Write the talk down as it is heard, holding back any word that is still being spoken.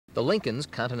The Lincolns,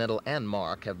 Continental and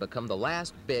Mark have become the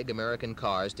last big American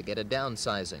cars to get a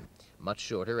downsizing. Much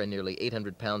shorter and nearly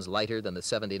 800 pounds lighter than the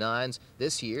 79s,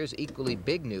 this year's equally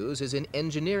big news is in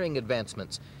engineering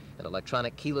advancements. An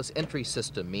electronic keyless entry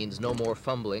system means no more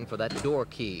fumbling for that door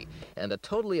key. And a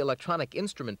totally electronic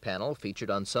instrument panel featured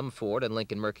on some Ford and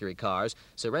Lincoln Mercury cars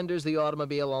surrenders the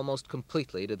automobile almost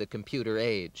completely to the computer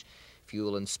age.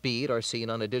 Fuel and speed are seen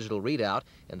on a digital readout,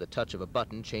 and the touch of a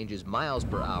button changes miles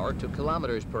per hour to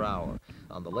kilometers per hour.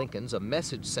 On the Lincolns, a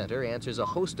message center answers a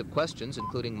host of questions,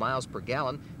 including miles per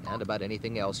gallon and about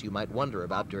anything else you might wonder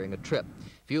about during a trip.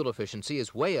 Fuel efficiency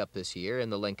is way up this year in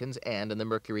the Lincolns and in the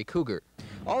Mercury Cougar.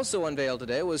 Also unveiled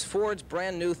today was Ford's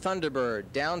brand new Thunderbird,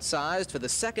 downsized for the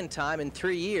second time in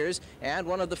 3 years, and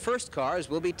one of the first cars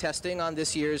we'll be testing on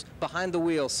this year's Behind the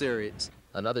Wheel series.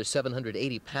 Another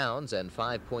 780 pounds and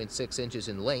 5.6 inches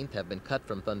in length have been cut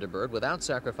from Thunderbird without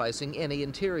sacrificing any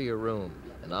interior room.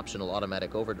 An optional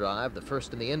automatic overdrive, the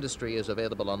first in the industry, is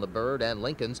available on the Bird and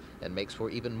Lincolns and makes for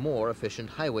even more efficient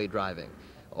highway driving.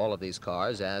 All of these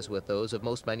cars, as with those of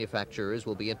most manufacturers,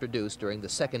 will be introduced during the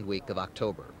second week of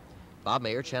October. Bob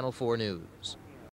Mayer, Channel 4 News.